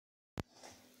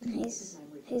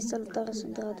Hei, salutare,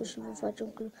 sunt Radu și vă facem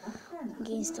cu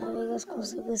Ganster. Vedeți cum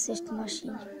să găsești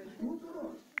mașini.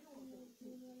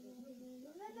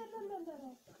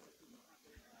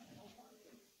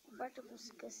 Face cum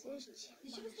să găsești. De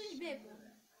ce nu spui becul?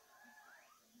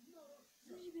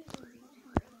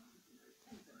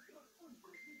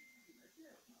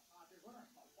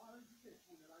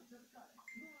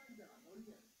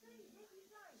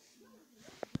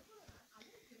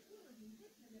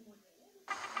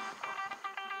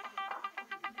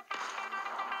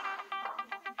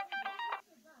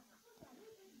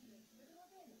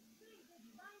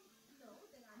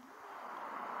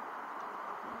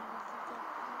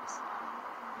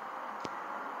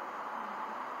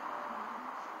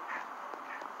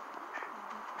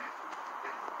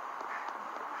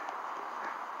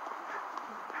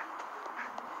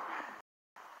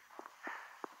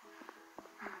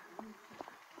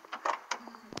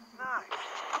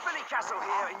 Castle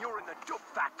here and you're in the dub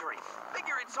factory.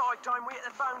 Figure it's high time we hit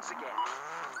the phones again.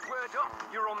 Word up,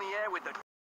 you're on the air with the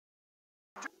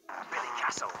Billy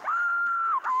Castle.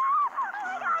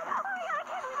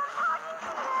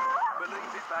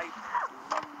 Believe it, babe.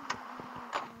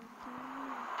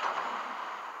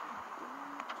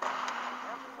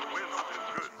 Winston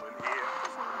Goodwin here,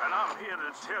 and I'm here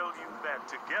to tell you that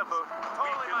together we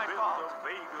can build a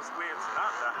Vegas where it's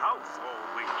not the house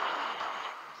always.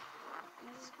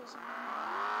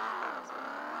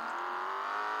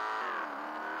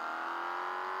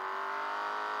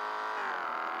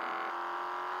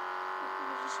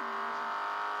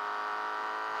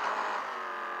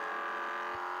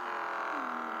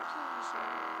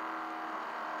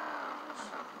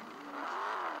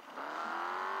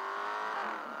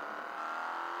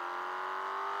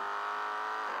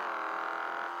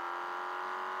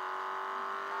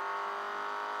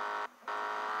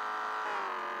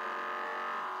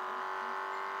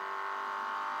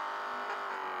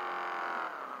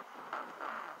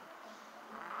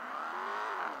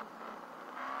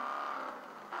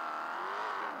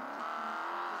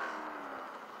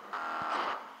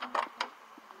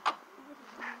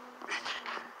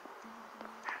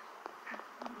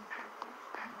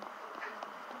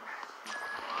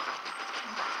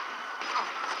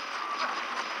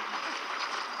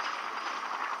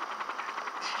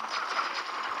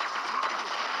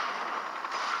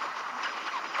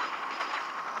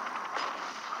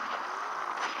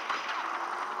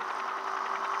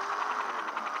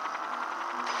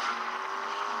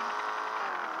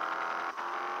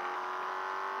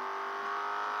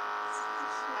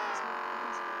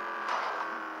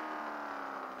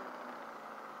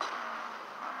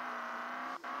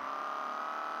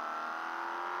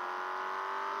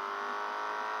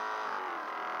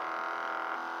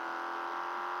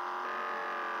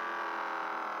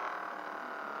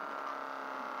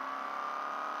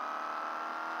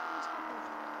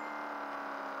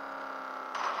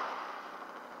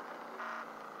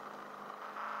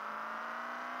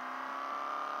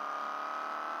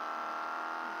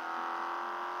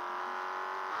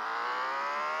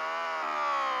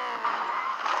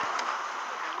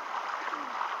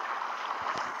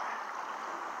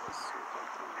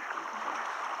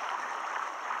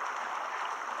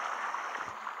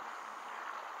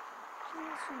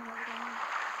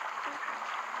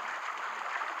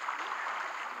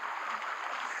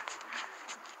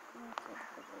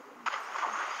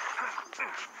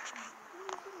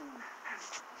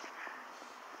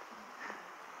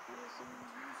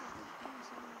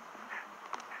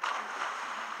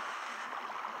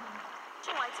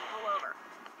 Lights and pull over.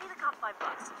 Pay the cop $5.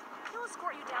 He'll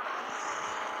escort you down the road.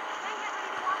 Then get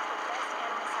ready to watch the best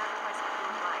animal sacrifice of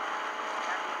your life.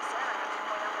 That being said, I have to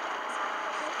point out that animal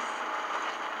sacrifices.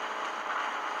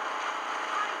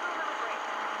 Party rule number 3.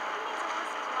 You need to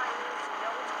listen to my rules and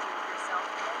know what to do with yourself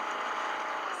and then do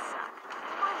it. Suck.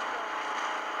 Mind your own.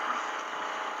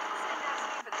 Sit next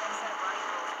to me for the next set of running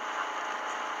rules.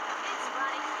 It's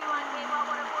running Q on K-Law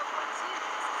 104.2.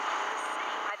 This is in the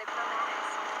city by the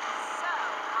Chromatics. So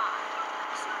hot.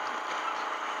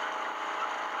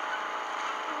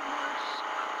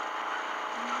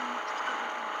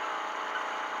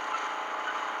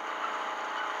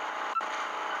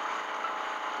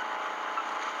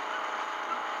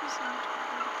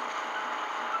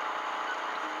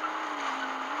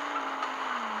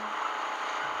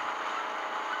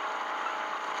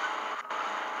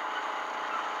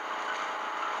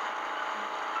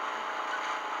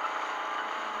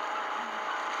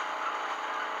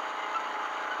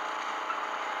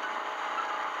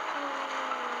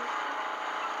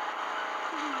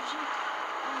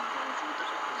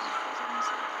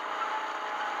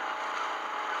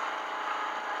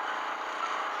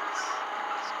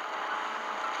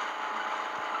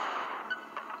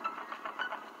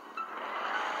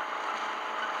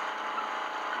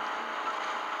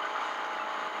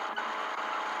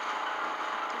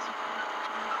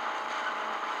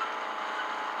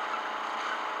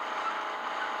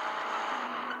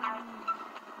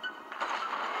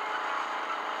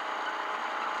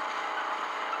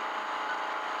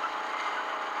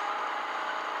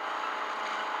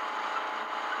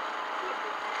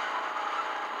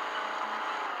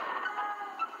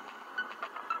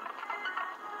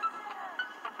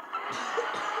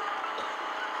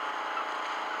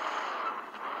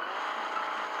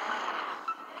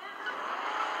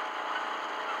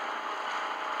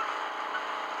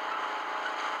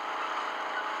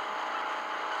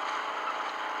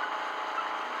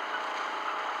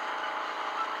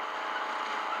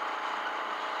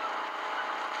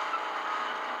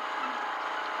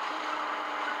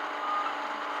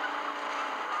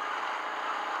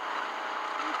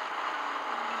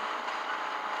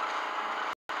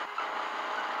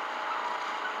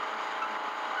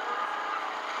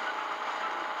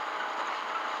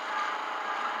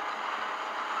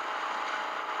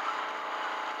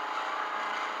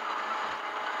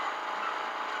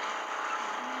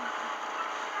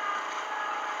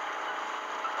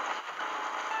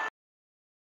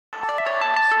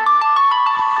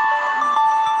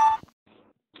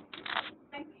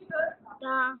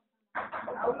 Da.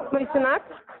 M-ai sunat?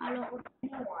 Alo.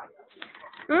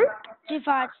 Ce Hm?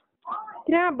 faci?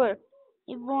 Treabă.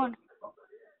 E bun.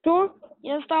 Tu?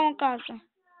 Eu stau în casă.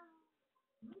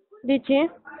 De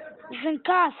ce? Sunt în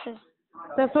casă.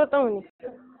 Dar sorta unde?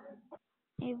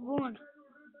 E bun.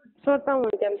 Sorta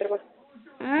unde te-am întrebat?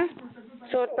 A?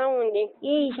 Sorta unde? E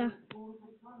aici.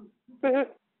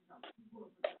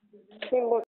 E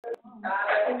bun.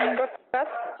 Am scat?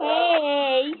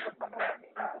 Hei!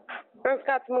 Am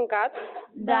scat mâncat?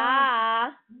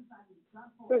 Da.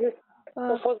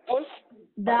 A fost bun?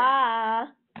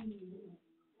 Da.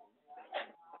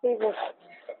 E bun.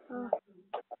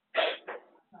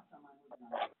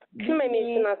 Nu mai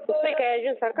mi-ai sunat. Spui că ai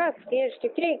ajuns acasă, că ești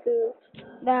ok, că...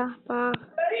 Da, pa.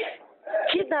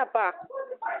 Ce da, pa?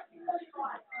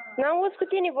 N-auzi cu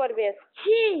tine vorbesc.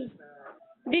 Ce?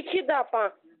 De ce da,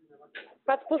 pa?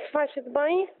 Ați spus să faceți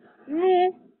bani?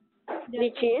 Nu. De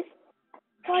ce?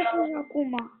 Faceți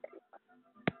acum.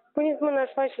 Puneți mâna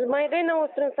și faceți bani. Dă-i n-au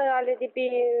strâns ale de pe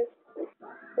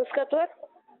uscător?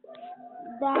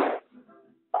 Da.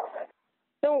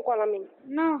 Dă un col la mine.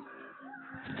 Nu.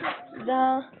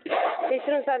 Da. Ai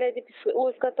strâns ale de pe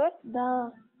uscător?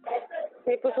 Da.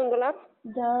 Ai pus în dulap?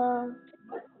 Da.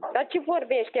 Dar ce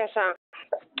vorbești așa?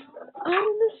 Are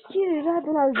nu știu ce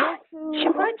Radu la joc să... Ce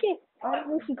face? Are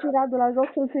nu știu ce Radu la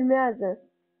joc să-l filmează.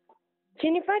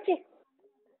 Cine face?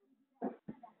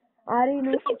 Are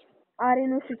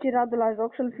nu știu ce Radu la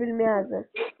joc să-l filmează.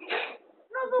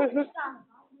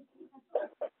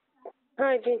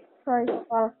 Hai, bine. Hai,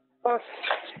 pa. Pa.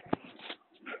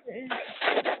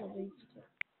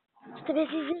 Trebuie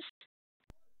să zici